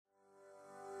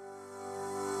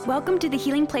Welcome to the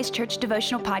Healing Place Church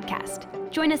Devotional Podcast.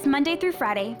 Join us Monday through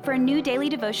Friday for a new daily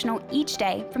devotional each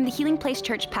day from the Healing Place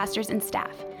Church pastors and staff.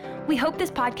 We hope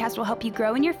this podcast will help you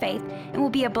grow in your faith and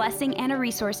will be a blessing and a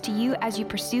resource to you as you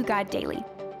pursue God daily.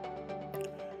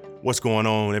 What's going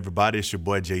on, everybody? It's your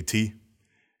boy JT,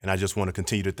 and I just want to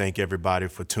continue to thank everybody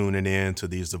for tuning in to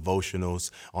these devotionals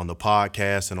on the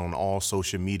podcast and on all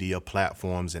social media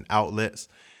platforms and outlets.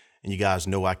 And you guys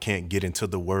know I can't get into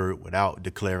the word without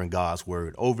declaring God's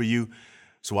word over you.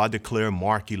 So I declare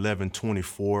Mark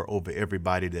 11:24 over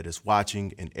everybody that is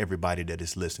watching and everybody that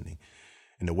is listening.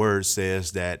 And the word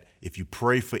says that if you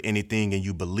pray for anything and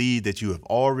you believe that you have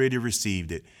already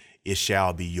received it, it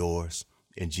shall be yours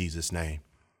in Jesus' name.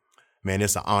 Man,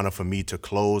 it's an honor for me to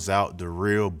close out the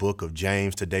real book of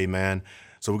James today, man.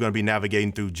 So we're going to be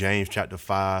navigating through James chapter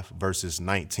 5, verses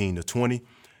 19 to 20.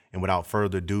 And without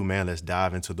further ado, man, let's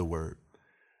dive into the word.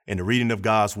 And the reading of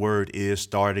God's word is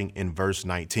starting in verse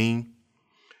 19.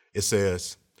 It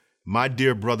says, "My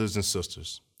dear brothers and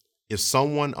sisters, if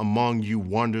someone among you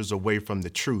wanders away from the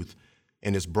truth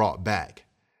and is brought back,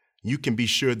 you can be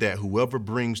sure that whoever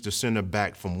brings the sinner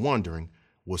back from wandering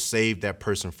will save that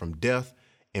person from death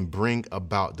and bring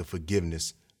about the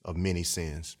forgiveness of many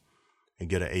sins." And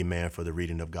get an amen for the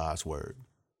reading of God's word.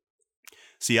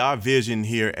 See, our vision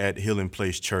here at Healing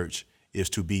Place Church is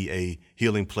to be a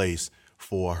healing place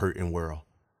for a hurting world.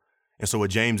 And so what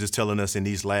James is telling us in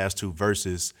these last two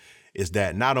verses is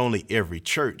that not only every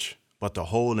church, but the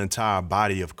whole entire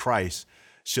body of Christ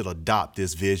should adopt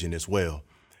this vision as well.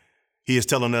 He is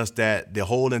telling us that the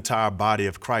whole entire body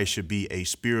of Christ should be a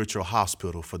spiritual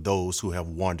hospital for those who have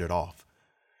wandered off.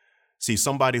 See,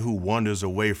 somebody who wanders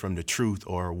away from the truth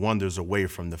or wanders away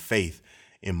from the faith,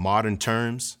 in modern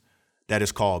terms, that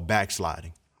is called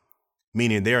backsliding,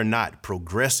 meaning they're not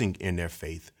progressing in their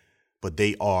faith, but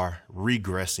they are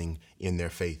regressing in their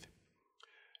faith.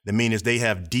 The meaning is they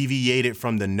have deviated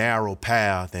from the narrow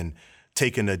path and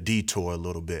taken a detour a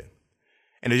little bit.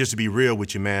 And just to be real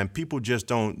with you, man, people just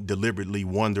don't deliberately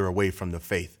wander away from the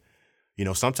faith. You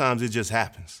know, sometimes it just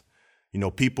happens. You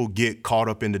know, people get caught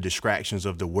up in the distractions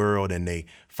of the world and they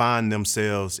find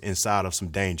themselves inside of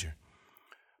some danger.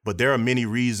 But there are many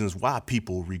reasons why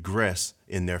people regress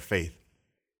in their faith.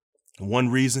 One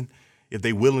reason, if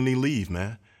they willingly leave,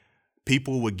 man,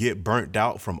 people would get burnt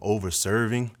out from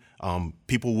over-serving.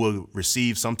 People will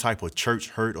receive some type of church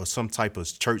hurt or some type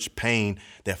of church pain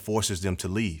that forces them to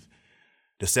leave.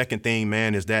 The second thing,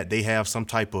 man, is that they have some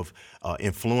type of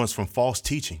influence from false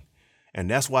teaching. And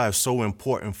that's why it's so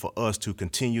important for us to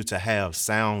continue to have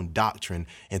sound doctrine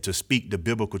and to speak the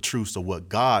biblical truths of what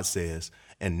God says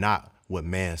and not what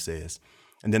man says.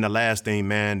 And then the last thing,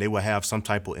 man, they will have some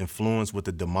type of influence with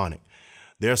the demonic.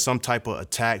 There's some type of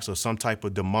attacks or some type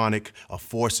of demonic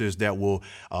forces that will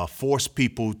force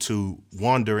people to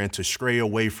wander and to stray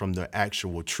away from the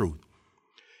actual truth.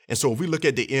 And so if we look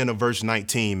at the end of verse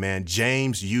 19, man,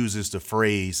 James uses the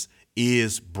phrase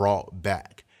 "is brought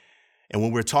back." And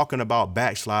when we're talking about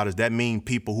backsliders, that means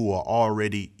people who are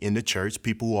already in the church,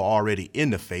 people who are already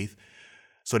in the faith.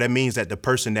 So that means that the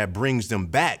person that brings them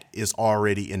back is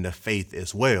already in the faith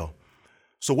as well.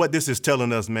 So what this is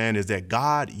telling us, man, is that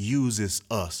God uses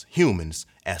us humans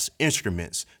as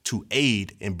instruments to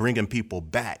aid in bringing people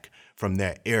back from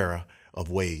that era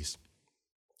of ways.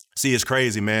 See, it's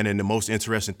crazy, man. And the most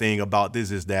interesting thing about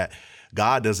this is that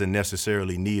God doesn't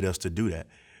necessarily need us to do that.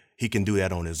 He can do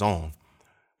that on his own.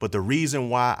 But the reason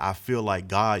why I feel like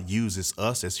God uses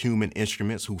us as human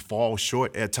instruments who fall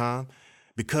short at times,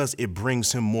 because it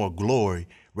brings him more glory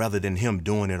rather than him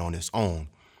doing it on his own.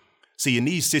 See, in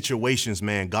these situations,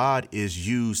 man, God is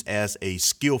used as a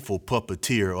skillful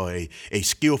puppeteer or a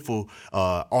skillful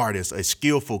artist, a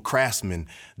skillful craftsman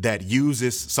that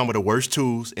uses some of the worst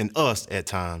tools in us at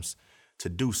times to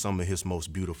do some of his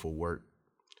most beautiful work.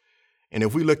 And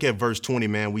if we look at verse 20,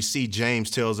 man, we see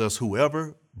James tells us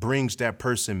whoever brings that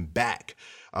person back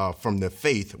from the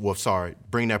faith,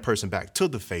 bring that person back to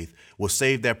the faith, will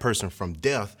save that person from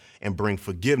death and bring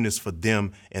forgiveness for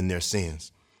them and their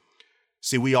sins.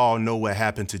 See, we all know what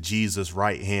happened to Jesus'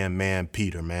 right-hand man,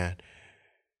 Peter, man.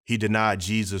 He denied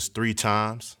Jesus 3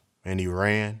 times and he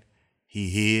ran, he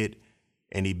hid,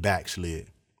 and he backslid.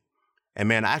 And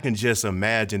man, I can just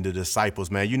imagine the disciples,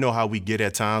 man. You know how we get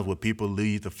at times where people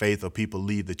leave the faith or people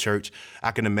leave the church.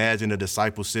 I can imagine the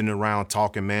disciples sitting around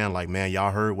talking, man, like, man,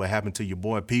 y'all heard what happened to your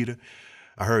boy Peter?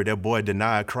 I heard that boy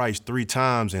denied Christ 3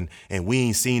 times and we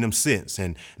ain't seen him since.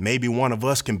 And maybe one of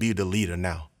us can be the leader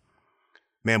now.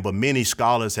 Man, but many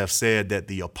scholars have said that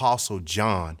the Apostle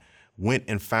John went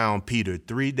and found Peter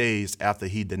 3 days after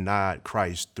he denied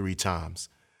Christ 3 times.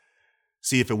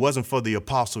 See, if it wasn't for the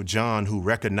Apostle John, who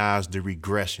recognized the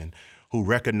regression, who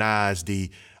recognized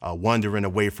the wandering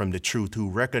away from the truth, who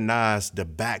recognized the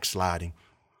backsliding,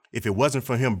 if it wasn't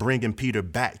for him bringing Peter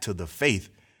back to the faith,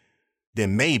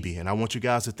 then maybe, and I want you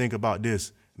guys to think about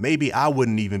this, maybe I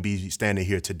wouldn't even be standing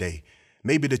here today.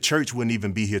 Maybe the church wouldn't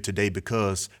even be here today,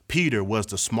 because Peter was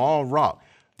the small rock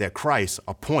that Christ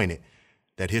appointed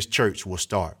that his church will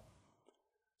start.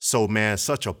 So, man,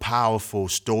 such a powerful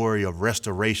story of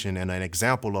restoration and an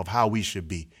example of how we should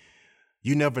be.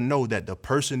 You never know that the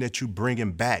person that you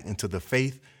bringing back into the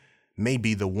faith may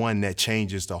be the one that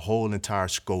changes the whole entire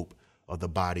scope of the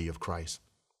body of Christ.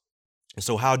 And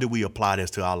so how do we apply this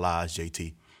to our lives,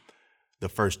 JT? The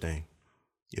first thing,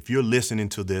 if you're listening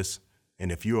to this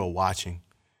and if you are watching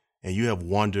and you have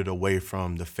wandered away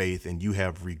from the faith and you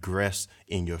have regressed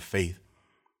in your faith,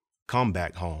 come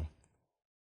back home.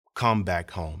 Come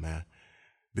back home, man.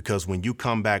 Because when you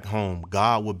come back home,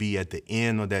 God will be at the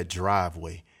end of that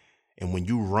driveway. And when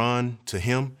you run to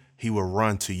him, he will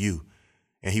run to you.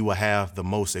 And he will have the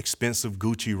most expensive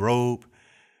Gucci robe.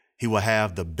 He will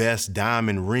have the best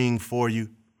diamond ring for you.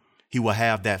 He will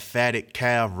have that fatted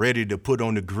calf ready to put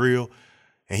on the grill.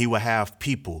 And he will have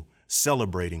people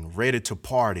celebrating, ready to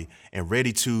party, and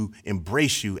ready to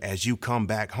embrace you as you come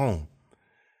back home.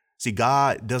 See,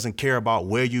 God doesn't care about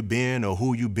where you've been or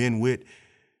who you've been with.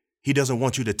 He doesn't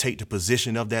want you to take the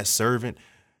position of that servant.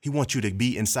 He wants you to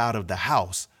be inside of the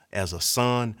house as a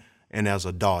son and as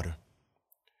a daughter.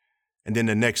 And then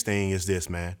the next thing is this,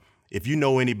 man. If you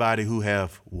know anybody who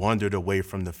have wandered away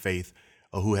from the faith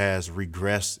or who has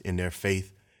regressed in their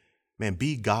faith, man,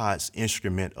 be God's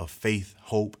instrument of faith,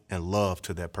 hope, and love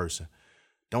to that person.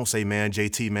 Don't say, man,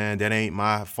 JT, man, that ain't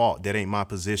my fault. That ain't my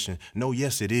position. No,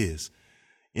 yes, it is.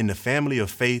 In the family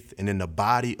of faith and in the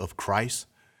body of Christ,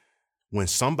 when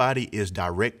somebody is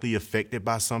directly affected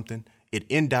by something, it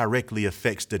indirectly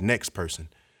affects the next person,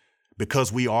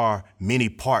 because we are many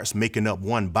parts making up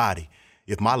one body.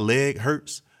 If my leg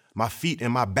hurts, my feet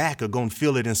and my back are going to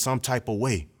feel it in some type of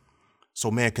way. So,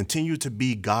 man, continue to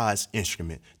be God's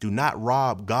instrument. Do not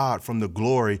rob God from the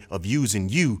glory of using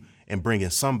you and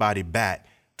bringing somebody back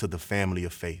to the family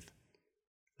of faith.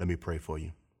 Let me pray for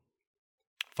you.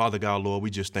 Father God, Lord, we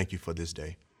just thank you for this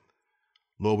day.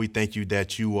 Lord, we thank you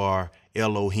that you are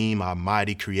Elohim, our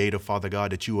mighty creator, Father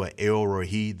God, that you are El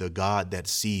Rohi, the God that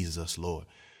sees us, Lord.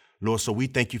 Lord, so we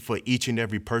thank you for each and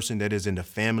every person that is in the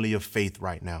family of faith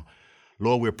right now.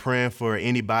 Lord, we're praying for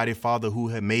anybody, Father,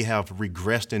 who may have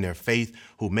regressed in their faith,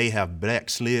 who may have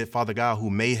backslid, Father God, who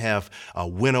may have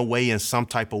went away in some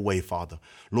type of way, Father.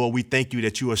 Lord, we thank you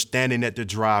that you are standing at the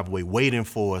driveway waiting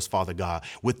for us, Father God,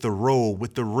 with the robe,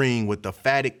 with the ring, with the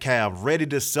fatted calf, ready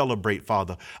to celebrate,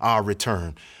 Father, our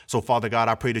return. So, Father God,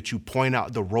 I pray that you point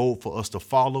out the road for us to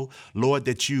follow. Lord,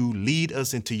 that you lead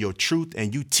us into your truth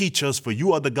and you teach us, for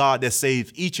you are the God that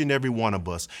saves each and every one of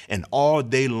us. And all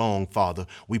day long, Father,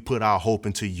 we put our hope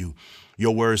into you.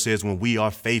 Your word says when we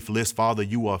are faithless, Father,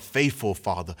 you are faithful,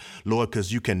 Father, Lord,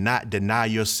 because you cannot deny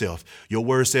yourself. Your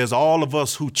word says all of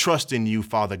us who trust in you,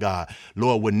 Father God,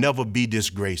 Lord, will never be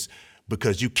disgraced,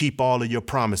 because you keep all of your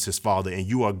promises, Father, and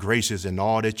you are gracious in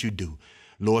all that you do.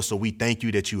 Lord, so we thank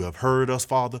you that you have heard us,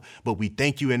 Father, but we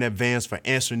thank you in advance for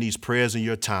answering these prayers in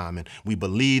your time. And we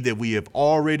believe that we have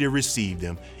already received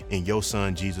them in your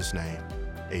Son, Jesus' name.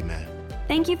 Amen.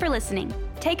 Thank you for listening.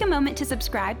 Take a moment to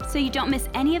subscribe so you don't miss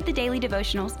any of the daily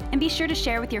devotionals, and be sure to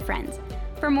share with your friends.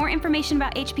 For more information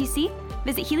about HPC,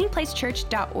 visit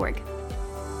healingplacechurch.org.